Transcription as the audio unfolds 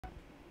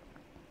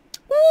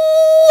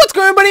What's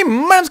going on, everybody?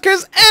 My name's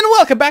Chris, and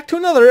welcome back to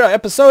another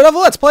episode of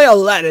Let's Play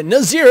Aladdin,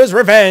 Nasira's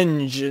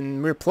Revenge.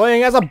 And we're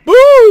playing as a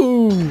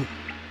Boo!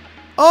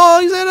 Oh,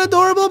 he's an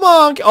adorable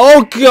monk.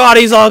 Oh god,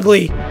 he's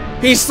ugly.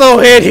 He's so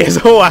hideous.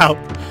 Oh wow.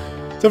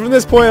 So from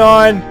this point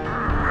on,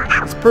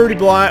 it's pretty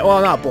blind.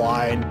 Well, not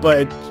blind,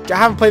 but I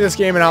haven't played this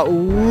game in at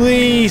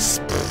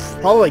least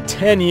probably like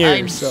 10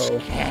 years. I'm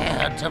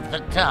scared of the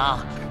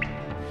dark.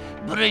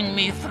 Bring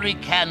me 3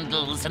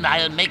 candles and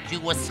I'll make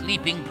you a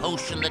sleeping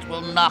potion that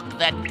will knock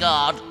that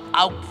guard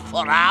out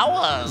for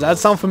hours. Does that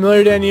sound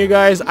familiar to any of you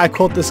guys? I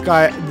quote this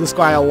guy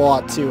a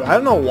lot too. I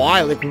don't know why,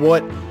 like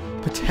what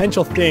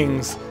potential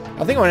things.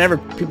 I think whenever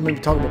people maybe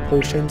talk about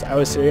potions, I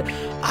always say,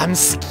 I'm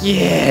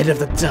scared of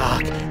the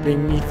dark.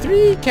 Bring me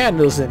 3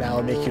 candles and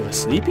I'll make you a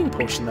sleeping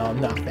potion that'll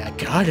knock that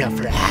guard out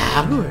for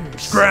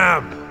hours.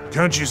 Graham,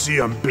 can't you see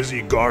I'm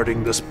busy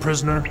guarding this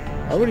prisoner?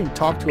 Why would you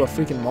talk to a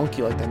freaking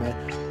monkey like that, man?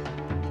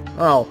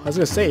 Oh, I was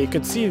gonna say you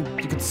could see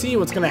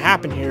what's gonna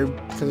happen here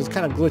because it's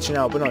kind of glitching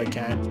out, but no, you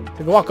can't. You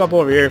can walk up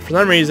over here for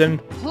some reason.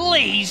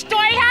 Please, do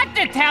I have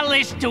to tell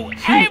this to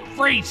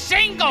every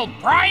single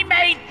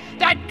primate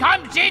that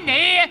comes in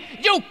here?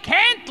 You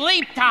can't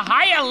leap to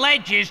higher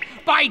ledges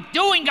by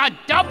doing a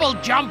double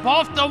jump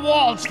off the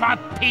walls, for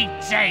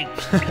Pete's sake.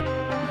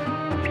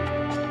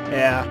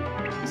 Yeah.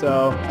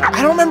 So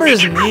I don't remember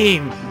his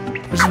name.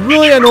 It's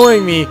really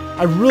annoying me.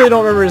 I really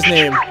don't remember his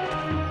name.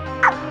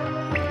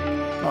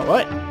 Oh,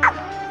 what?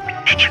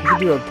 You can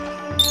do a...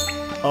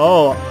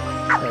 Oh,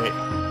 wait.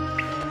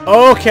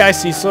 Okay, I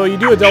see. So you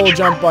do a double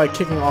jump by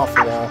kicking off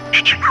the wall.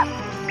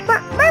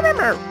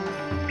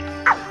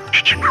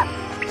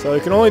 So you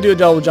can only do a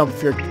double jump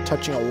if you're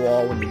touching a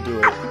wall when you do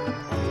it.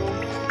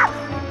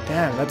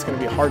 Damn, that's gonna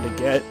be hard to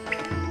get.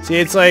 See,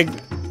 it's like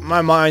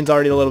my mind's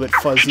already a little bit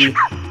fuzzy.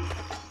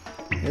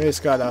 You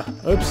just gotta...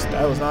 Oops,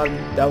 that was not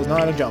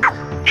a jump.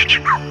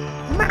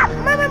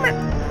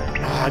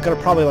 I gotta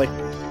probably like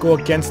go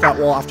against that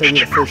wall after I do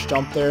the first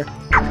jump there.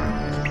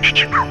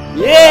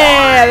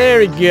 Yeah, there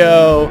we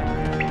go.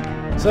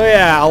 So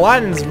yeah,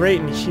 Aladdin's right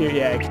in here.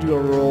 Yeah, I could do a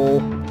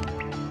roll.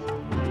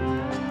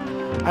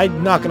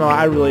 I'm not gonna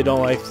lie, I really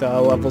don't like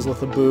the levels with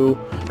the Boo.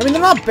 I mean,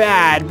 they're not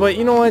bad, but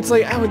you know, it's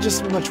like I would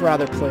just much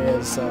rather play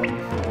as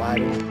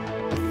Aladdin.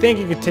 I think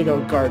you could take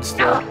out guards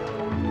still.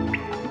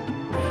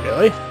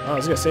 Really? Oh, I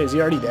was gonna say, is he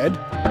already dead?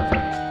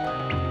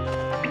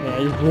 Yeah,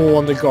 you roll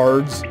on the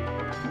guards.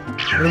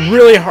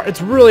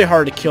 It's really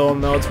hard to kill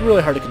him though. It's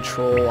really hard to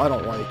control. I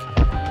don't like.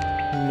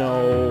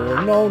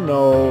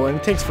 No, and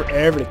it takes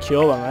forever to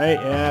kill them, right?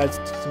 Yeah, it's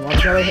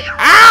much rather.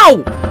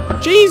 Ow!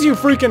 Jeez, you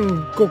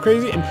freaking go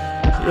crazy. And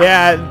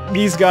yeah,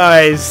 these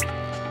guys,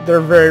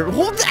 they're very.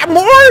 Hold that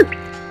more!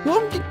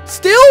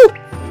 Still?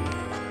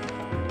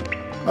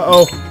 Uh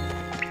oh.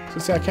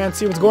 So I can't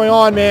see what's going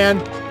on,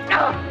 man.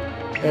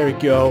 There we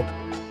go.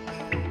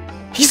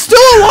 He's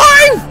still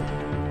alive!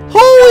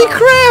 Holy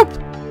crap!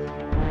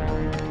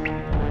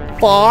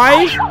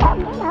 5,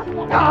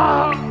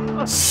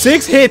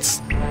 6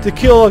 hits to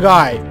kill a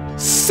guy.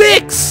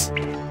 6!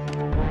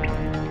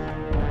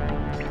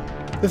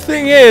 The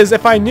thing is,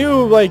 if I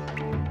knew, like,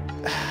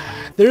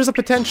 there's a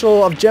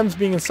potential of gems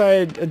being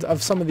inside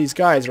of some of these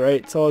guys,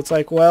 right? So it's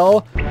like,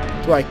 well,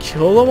 do I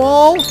kill them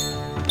all?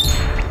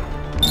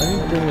 I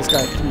need to bring this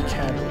guy 3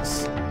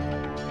 candles.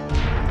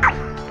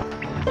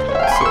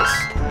 What's this?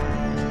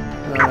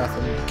 No,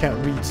 nothing.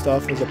 Can't read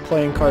stuff. There's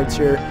playing cards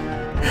here.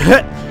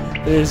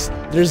 There's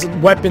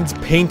weapons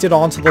painted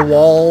onto the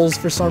walls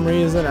for some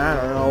reason. I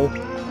don't know.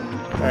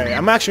 Alright,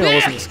 I'm actually gonna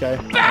listen to this guy.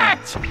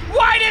 Bats!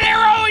 Why do there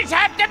always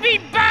have to be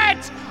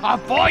bats?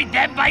 Avoid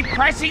them by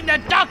pressing the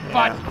duck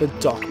button. The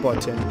duck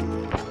button,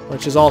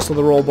 which is also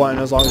the roll button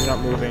as long as you're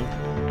not moving.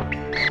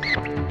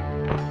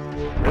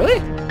 Really?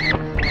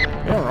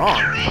 You're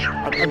wrong.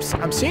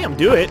 I'm seeing him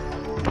do it.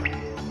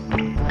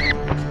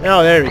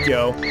 Oh, there we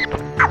go.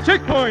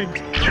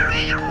 Checkpoint!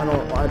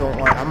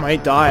 I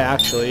might die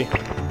actually.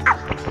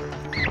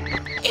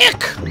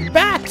 Ick!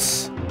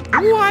 Bats!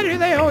 Why do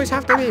they always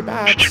have to be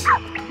bats?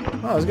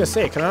 Oh, I was gonna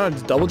say, can I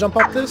just double jump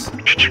up this?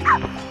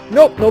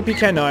 Nope, you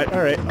cannot.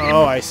 Alright.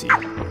 Oh, I see.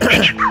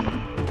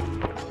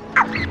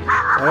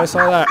 I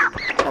saw that.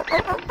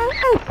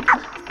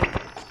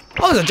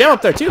 Oh, there's a gem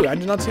up there too. I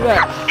did not see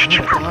that. I'm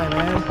gonna die,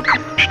 man.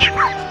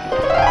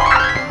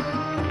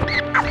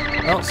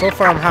 Well, so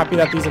far I'm happy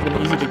that these have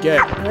been easy to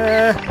get.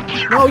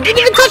 No, you didn't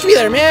even touch me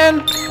there,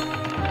 man!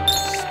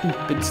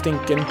 Stupid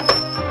stinking.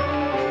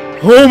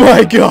 Oh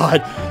my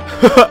god!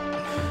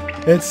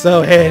 It's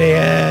so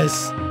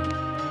hideous!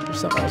 There's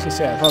something I was gonna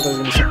say. I thought there was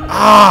gonna be some.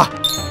 Ah!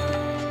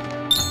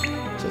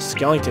 There's a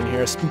skeleton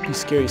here, a spooky,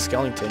 scary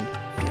skeleton.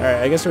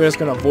 Alright, I guess we're just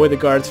gonna avoid the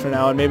guards for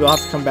now, and maybe I'll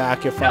have to come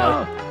back if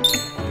I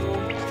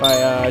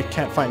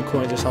can't find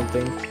coins or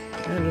something.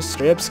 And just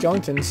straight up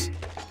skeletons.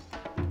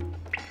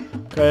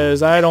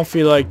 Because I don't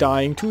feel like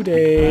dying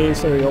today.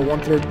 So there we go,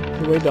 1/3 of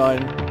the way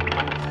done.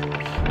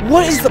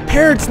 What is the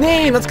parrot's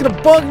name? That's gonna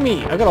bug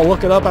me. I gotta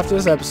look it up after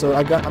this episode.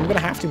 I'm gonna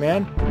have to,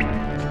 man. I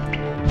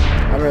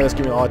remember that's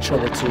giving me a lot of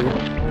trouble too.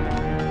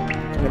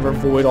 Can never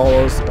avoid all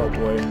those. Oh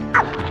boy.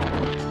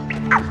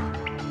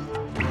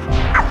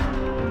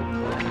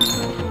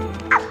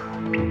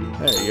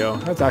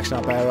 go. That's actually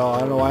not bad at all. I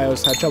don't know why I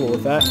always had trouble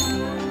with that.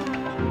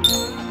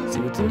 Let's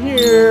see what's in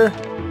here.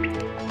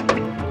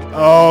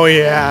 Oh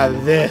yeah,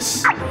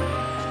 this.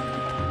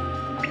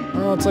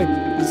 Oh, it's like,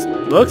 this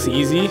looks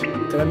easy.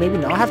 Did I maybe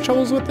not have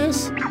troubles with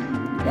this?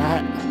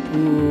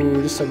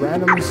 Ooh, just a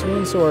random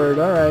swinging sword.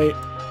 Alright.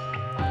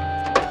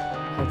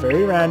 How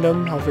very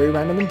random. How very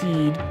random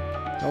indeed.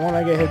 I don't want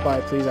to get hit by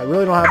it, please. I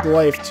really don't have the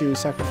life to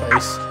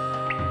sacrifice.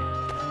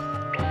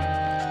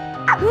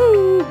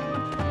 Woo!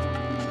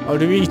 Oh,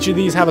 do each of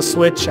these have a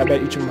switch? I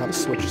bet each of them have a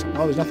switch.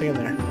 Oh, there's nothing in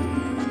there.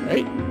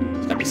 Right?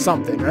 There's gotta be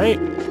something, right?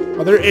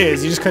 Oh, there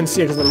is. You just couldn't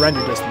see it because of the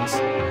render distance.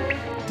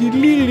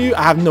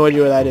 I have no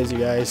idea where that is, you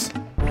guys.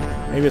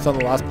 Maybe it's on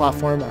the last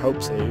platform. I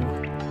hope so.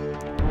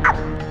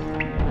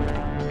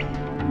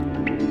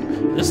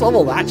 This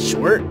level that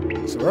short?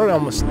 So we're already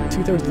almost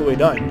 2/3 of the way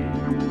done.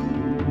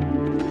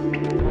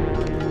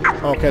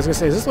 Oh, okay, I was gonna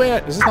say, is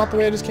this not the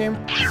way I just came?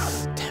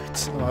 Damn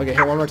it. Oh, I'll get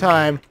hit one more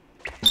time.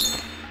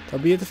 I'll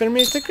be at the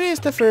Mr.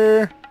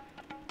 Christopher.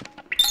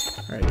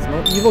 Alright, there's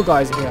no evil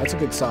guys in here. That's a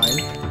good sign.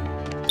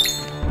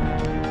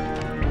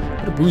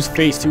 Look at Boo's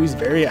face too. He's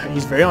very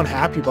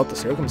unhappy about the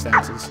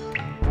circumstances.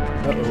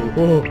 Uh-oh.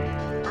 Oh.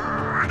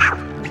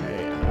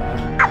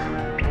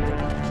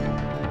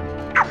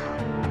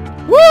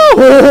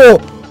 Woo!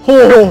 Ho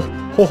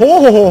ho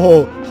ho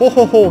ho ho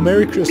ho ho!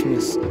 Merry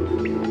Christmas.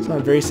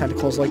 Sound very Santa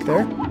Claus-like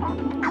there.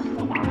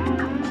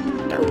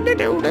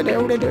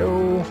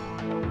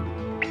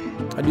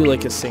 I do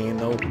like his singing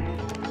though.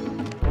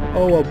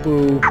 Oh, a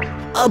boo!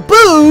 A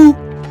boo!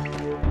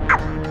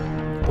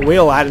 The way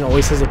Aladdin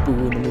always says a boo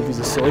in the movies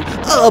is silly.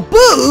 A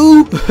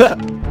boo!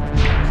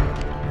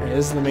 Alright,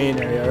 this is the main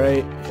area,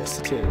 right? Yes,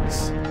 it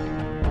is. I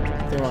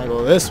think I want to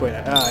go this way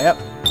now. Ah, yep.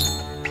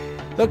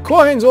 The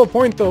coins will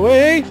point the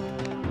way!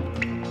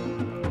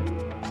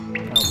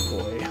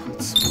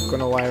 I'm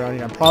gonna lie around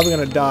here. I'm probably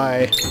gonna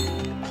die.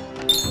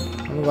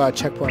 I haven't got a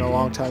checkpoint in a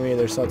long time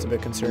either, so that's a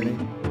bit concerning.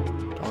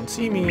 Don't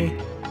see me.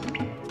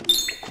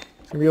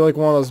 It's gonna be like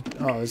one of those.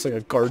 Oh, there's like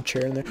a guard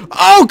chair in there.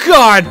 Oh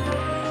god!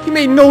 He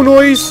made no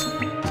noise.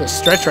 There's a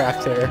stretch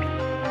rack there.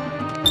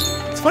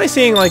 It's funny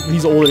seeing like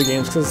these older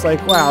games because it's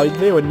like, wow,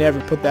 they would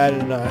never put that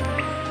in a,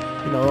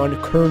 you know, on a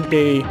current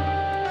day.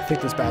 I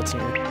think this bat's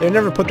in here. They would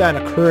never put that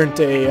in a current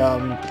day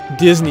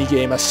Disney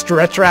game. A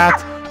stretch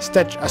rack.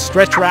 A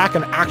stretch rack,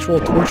 an actual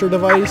torture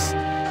device?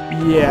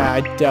 Yeah, I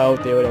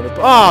doubt they would ever.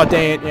 Oh,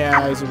 dang it!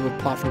 Yeah, as the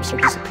platforms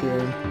start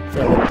disappearing.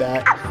 Forgot about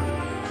that.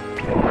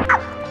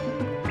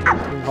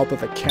 Doesn't help that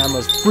the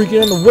camera's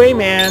freaking in the way,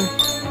 man.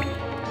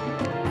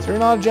 Is there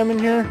not a gem in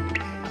here?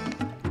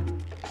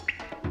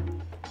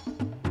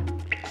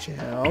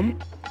 Gem?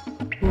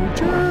 No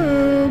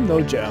gem. No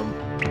gem.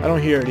 I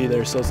don't hear it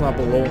either, so it's not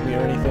below me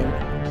or anything.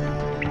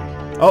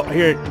 Oh, I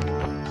hear it.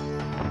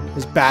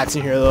 There's bats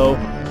in here, though.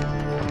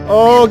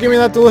 Oh, give me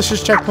that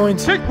delicious checkpoint.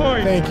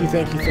 Checkpoint! Thank you,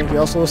 thank you, thank you.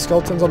 Also, the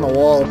skeletons on the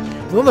wall.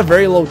 Even though they're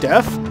very low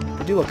def,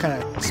 they do look kind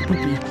of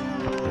spooky.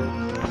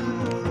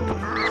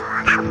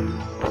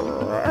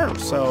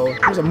 So,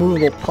 here's a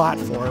movable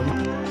platform.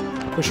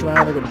 Push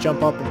around, they're gonna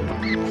jump up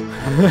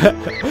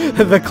and...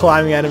 The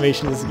climbing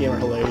animations in this game are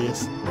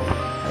hilarious.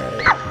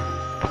 Alright.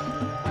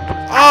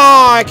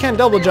 Oh, I can't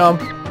double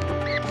jump.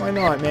 Why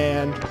not,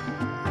 man?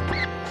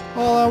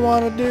 All I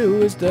want to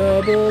do is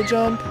double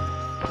jump.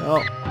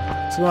 Oh.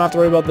 So we don't have to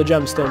worry about the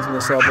gemstones in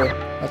this level.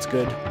 That's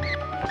good.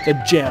 The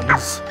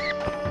gems.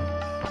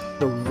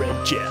 The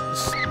red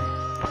gems.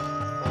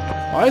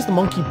 Why is the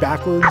monkey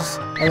backwards?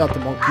 Oh, not the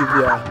monkey,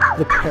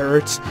 the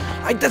parrot.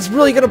 That's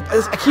really gonna...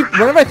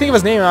 whenever I think of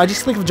his name, I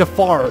just think of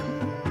Jafar.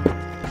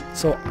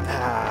 So,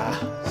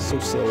 so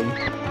silly.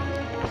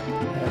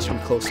 That should be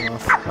close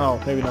enough. Oh,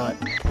 maybe not.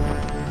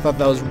 I thought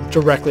that was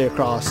directly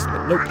across,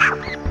 but nope.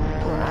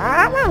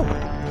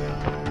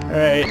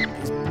 Alright,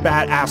 these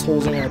bat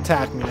assholes are gonna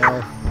attack me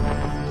now.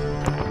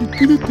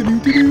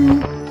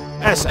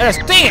 S,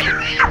 dang it!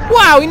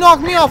 Wow, he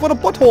knocked me off with a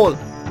butthole!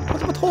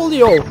 What's a butthole,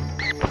 yo?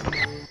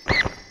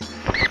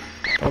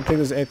 Don't think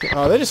there's anything.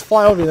 Oh, they just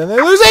fly over you, then they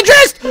lose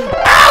interest!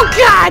 Oh,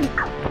 God!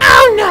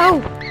 Oh,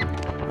 no!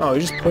 Oh,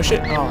 you just push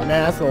it? Oh, man,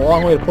 that's a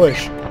long way to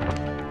push.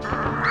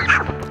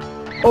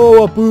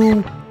 Oh,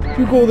 boo!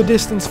 You go the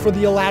distance for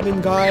the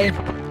Aladdin guy.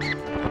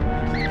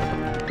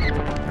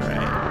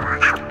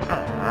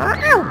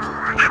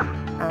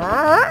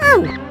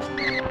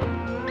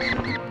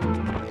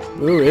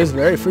 Ooh, it is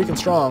very freaking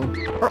strong.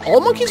 Are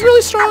all monkeys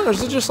really strong, or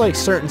is it just like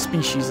certain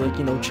species, like,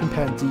 you know,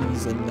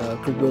 chimpanzees and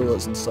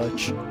gorillas and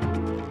such?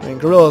 I mean,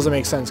 gorillas, that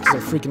makes sense because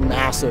they're freaking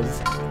massive.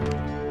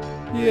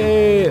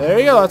 Yay! There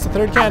you go. That's the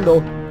third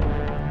candle.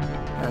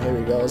 Alright, here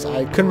we go.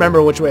 I couldn't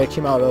remember which way I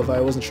came out of. I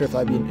wasn't sure if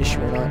that'd be an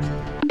issue or not.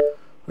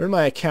 Where are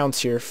my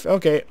accounts here?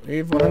 Okay, we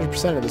have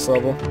 100% of this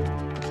level.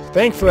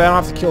 Thankfully, I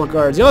don't have to kill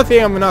guards. The only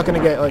thing I'm not gonna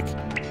get, like...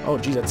 Oh,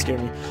 geez, that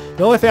scared me.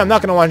 The only thing I'm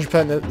not going to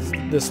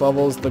 100% this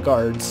level is the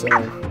guards, so...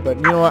 But,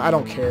 you know what? I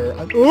don't care.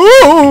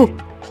 Ooh!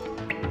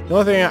 The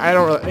only thing I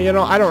don't really... You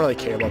know, I don't really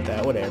care about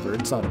that. Whatever.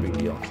 It's not a big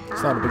deal.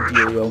 It's not a big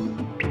deal, yo.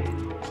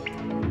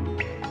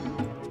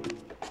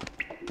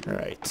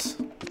 Alright.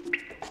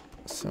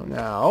 So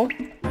now...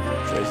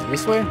 Is it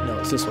this way? No,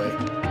 it's this way.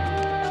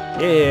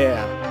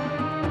 Yeah.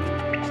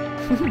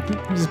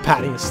 Just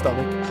patting his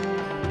stomach.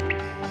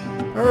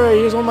 Alright,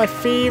 here's one of my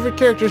favorite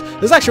characters.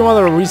 This is actually one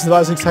of the reasons I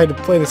was excited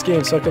to play this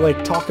game, so I could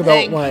like talk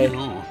about my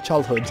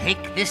childhood.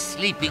 Take this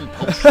sleeping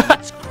potion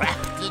that's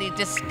craftily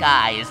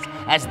disguised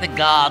as the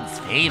god's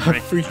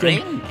favorite Freaking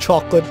drink.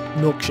 chocolate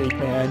milkshake,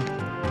 man.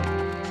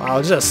 Wow,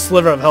 just a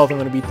sliver of health I'm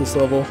gonna beat this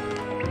level.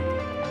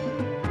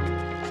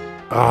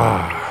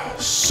 Ah,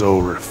 so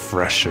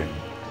refreshing.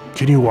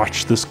 Can you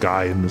watch this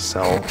guy in the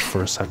cell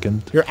for a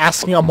second? You're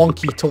asking a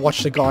monkey to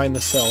watch the guy in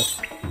the cell.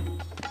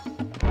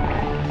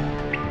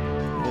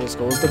 This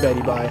goes the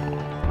Betty bye.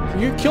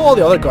 You kill all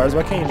the other guards,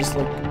 why can't you just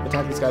like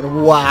attack this guy?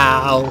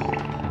 Wow.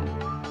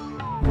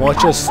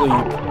 Much asleep.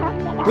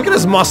 Look at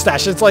his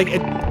mustache. It's like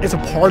it's a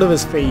part of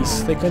his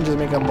face. They couldn't just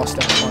make a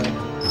mustache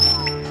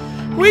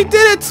line. We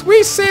did it!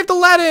 We saved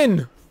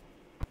Aladdin!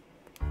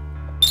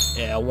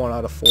 Yeah, 1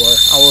 out of 4.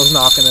 I was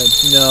not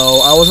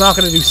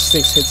gonna do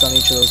 6 hits on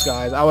each of those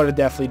guys. I would have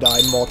definitely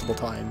died multiple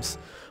times.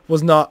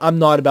 I'm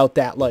not about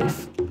that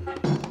life.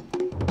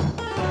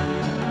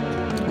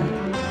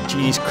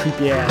 Genie's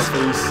creepy ass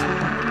face.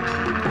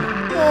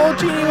 Oh,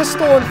 Genie was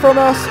stolen from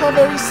us. How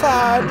very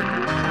sad.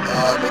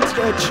 Oh, big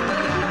stretch.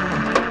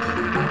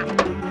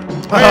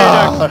 Way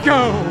to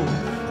go!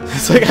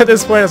 It's like at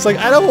this point, it's like,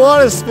 I don't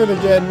want to spin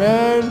again,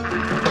 man.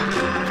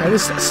 Can I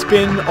just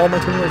spin all my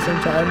turns at the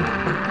same time?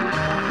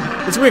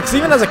 It's weird, because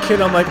even as a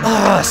kid, I'm like,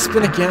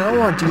 spin again. I don't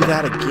want to do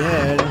that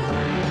again.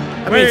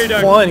 I mean, it's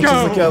fun,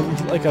 because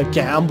it's like a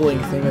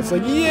gambling thing. It's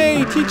like,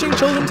 yay, teaching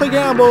children to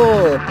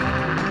gamble.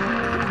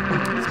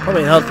 It's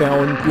probably another thing I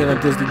wouldn't be in a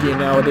Disney game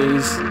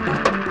nowadays.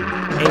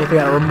 Anything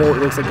that remote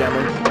looks like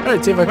gambling.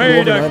 Alright, see if I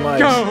can go over 9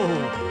 lives.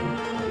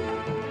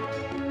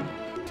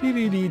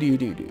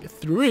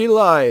 3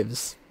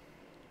 lives.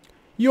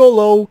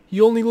 YOLO,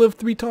 you only live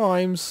 3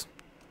 times.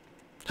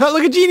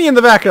 Look at Genie in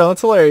the background,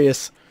 that's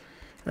hilarious.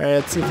 Alright,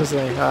 let's see if there's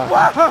anything.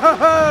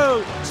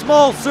 Whoa!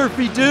 Small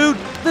surfy dude,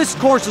 this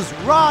course is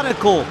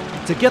radical.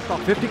 To get the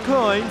 50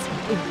 coins,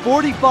 in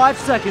 45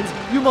 seconds,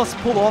 you must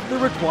pull off the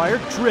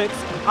required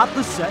tricks at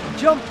the set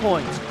jump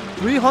points.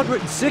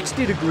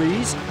 360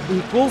 degrees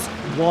equals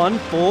 1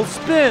 full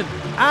spin,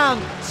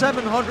 and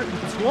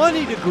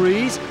 720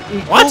 degrees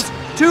equals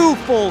 2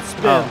 full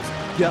spins.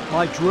 Get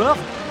my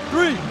drift?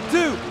 3,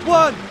 2,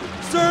 1,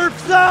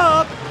 surf's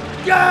up!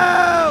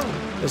 Go!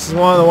 This is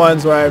one of the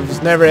ones where I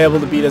was never able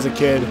to beat as a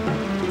kid.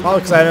 Probably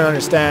because I didn't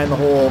understand the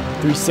whole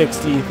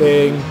 360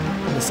 thing,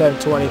 the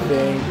 720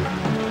 thing.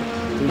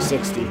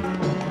 360.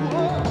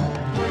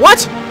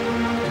 What?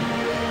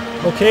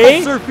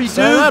 Okay, surfy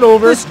send dude, that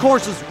over. This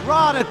course is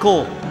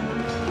radical.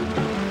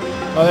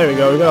 Oh, there we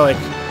go. We gotta like,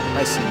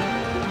 I see.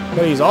 We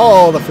gotta use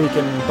all the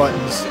freaking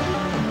buttons.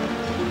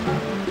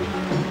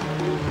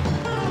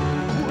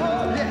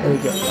 There we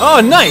go. Oh,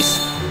 nice!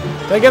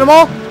 Did I get them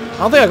all? I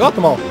don't think I got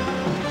them all.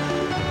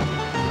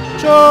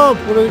 Jump!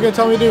 What are they gonna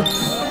tell me to do?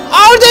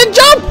 Oh, it didn't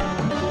jump!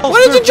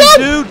 What did you jump?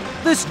 Dude,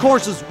 this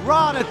course is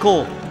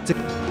radical. There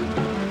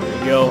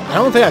we go. I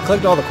don't think I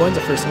collected all the coins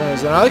at first.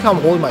 And I like how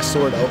I'm holding my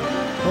sword out.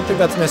 I don't think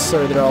that's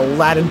necessary there,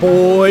 Aladdin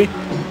boy.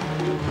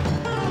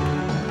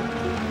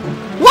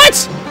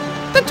 What?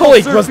 That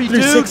totally was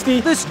 360.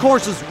 Dude, this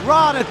course is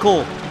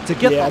radical. To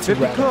get the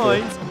 50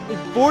 coins in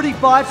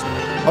 45.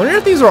 I wonder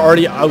if these were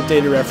already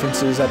outdated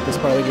references at this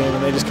part of the game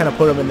and they just kind of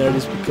put them in there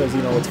just because,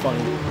 you know, it's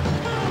funny.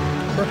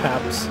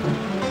 Perhaps.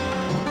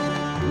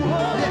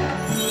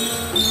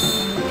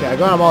 Okay, I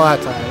got them all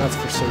that time, that's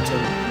for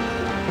certain.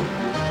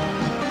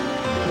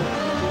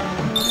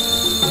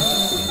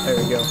 There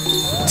we go.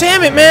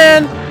 Damn it,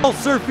 man! Oh,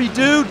 surfy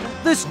dude,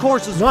 this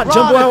course is not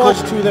jump when I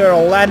watch you there,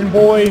 Aladdin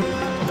boy.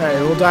 Alright,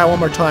 we'll die one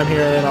more time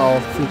here and then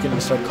I'll freaking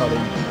start cutting.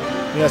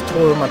 You guys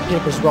told her my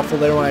papers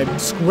ruffled there when I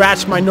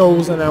scratched my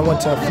nose and I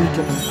went to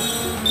freaking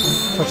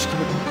touch.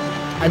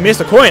 I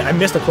missed a coin. I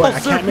missed a coin. I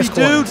can't miss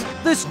coins.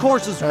 Dude, this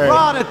course is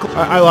radical.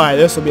 I lied.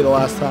 This will be the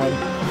last time.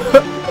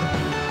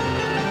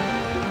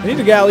 I need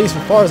to get at least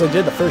as far as I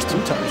did the first 2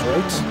 times,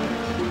 right?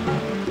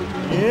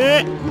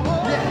 Yeah.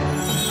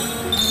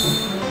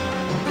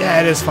 Yeah,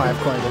 it is 5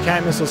 coins. I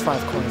can't miss those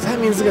 5 coins. That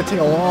means it's gonna take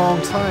a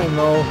long time,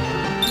 though.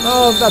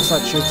 Oh, that's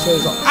not true.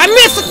 I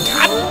missed it!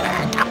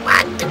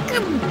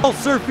 Oh,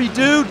 surfy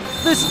dude,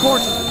 this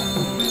course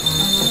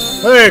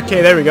is...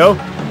 Okay, there we go.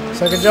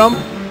 Second jump.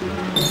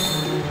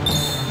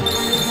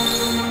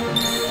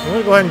 I'm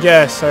gonna go ahead and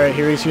guess. Alright,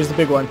 here's the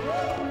big one.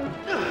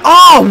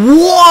 Oh,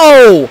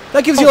 whoa!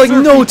 That gives you like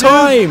no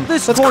time!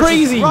 This That's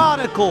crazy! Is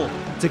radical.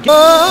 To get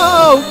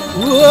whoa!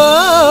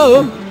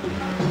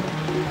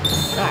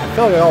 Ah, I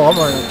feel like I got a lot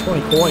more than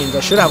 20 coins. I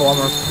should have a lot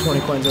more than 20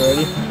 coins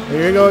already.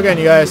 Here we go again,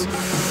 you guys.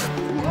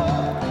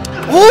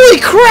 Holy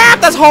crap,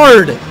 that's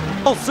hard!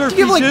 Oh,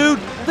 surfy like, dude,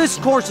 this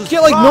course is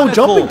get like radical. no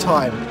jumping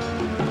time.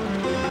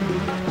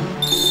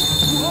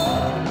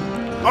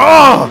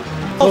 Oh!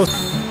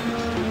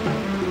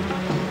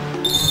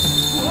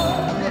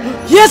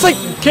 Yes,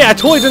 okay, I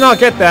totally did not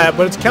get that,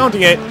 but it's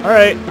counting it.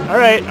 Alright,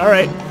 alright,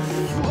 alright.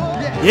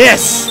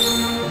 Yes!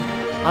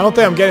 I don't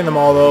think I'm getting them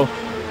all, though.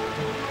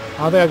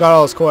 don't think I got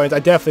all those coins. I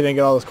definitely didn't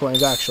get all those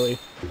coins, actually.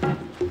 What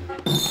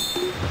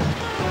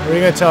are you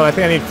gonna tell me? I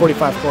think I need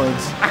 45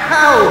 coins.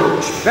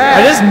 Ouch!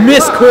 I just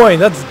missed coin.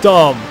 That's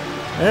dumb.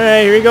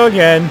 Alright, here we go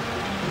again.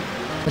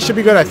 That should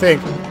be good, I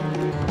think.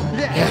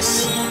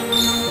 Yes.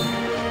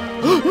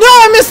 No,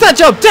 I missed that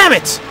jump! Damn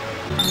it!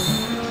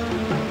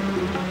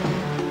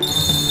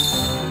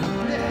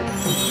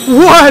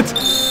 What?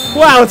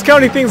 Wow, it's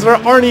counting things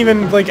that aren't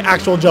even, like,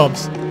 actual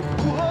jumps.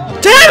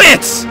 Damn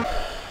it!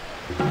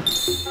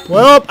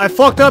 Well, I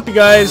fucked up, you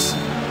guys.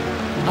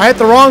 I hit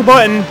the wrong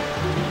button.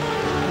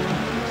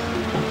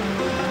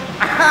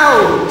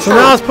 Ouch! So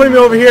now it's putting me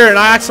over here, and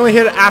I accidentally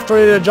hit it after I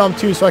did a jump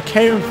too, so I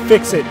can't even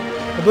fix it.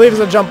 I believe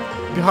there's a jump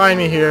behind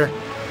me here.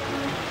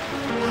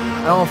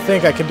 I don't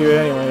think I can do it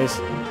anyways.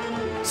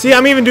 See,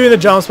 I'm even doing the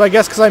jumps, but I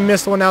guess because I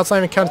missed the one now, it's not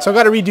even counted. So I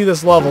got to redo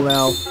this level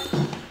now.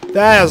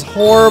 That is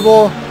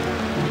horrible.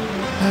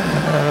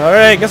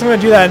 Alright, guess I'm going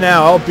to do that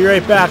now. I'll be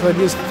right back. I'll do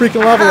this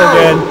freaking level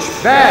again.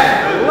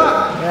 Bad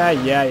luck.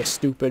 Yeah, you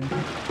stupid.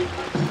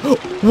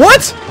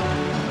 What?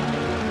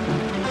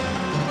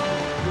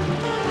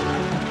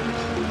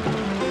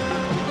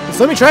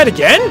 Let me try it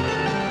again?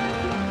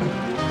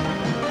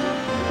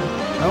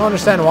 I don't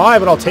understand why,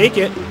 but I'll take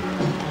it.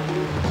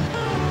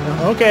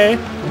 Okay.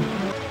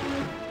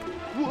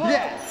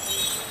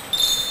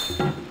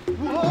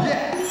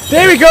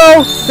 There we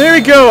go! There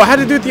we go! I had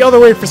to do it the other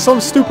way for some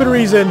stupid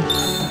reason.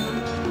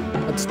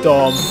 That's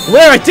dumb.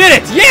 There, I did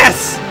it!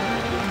 Yes!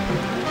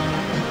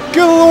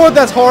 Good lord,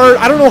 that's hard.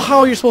 I don't know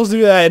how you're supposed to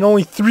do that in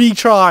only 3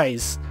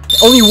 tries.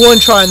 Only 1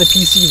 try in the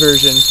PC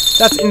version.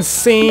 That's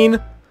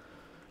insane.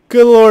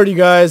 Good lord, you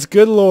guys.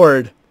 Good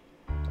lord.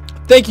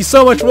 Thank you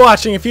so much for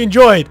watching. If you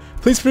enjoyed,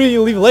 please feel free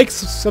to leave a like,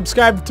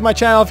 subscribe to my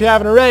channel if you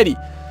haven't already.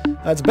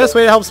 That's the best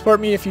way to help support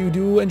me if you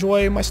do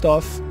enjoy my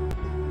stuff.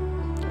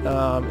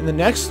 In the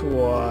next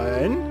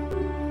one...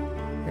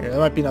 Here, there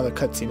might be another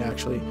cutscene,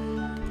 actually.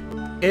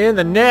 In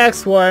the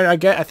next one, I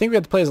think we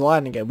have to play as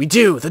Aladdin again. We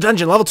do! The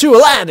dungeon, level 2,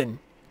 Aladdin! You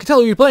can tell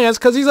who you're playing as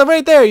because he's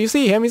right there. You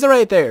see him, he's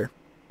right there.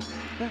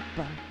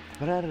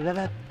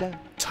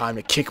 Time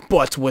to kick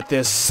butts with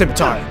this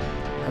scimitar.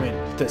 I mean,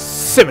 the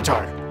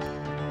scimitar.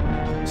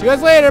 See you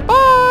guys later.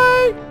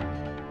 Bye!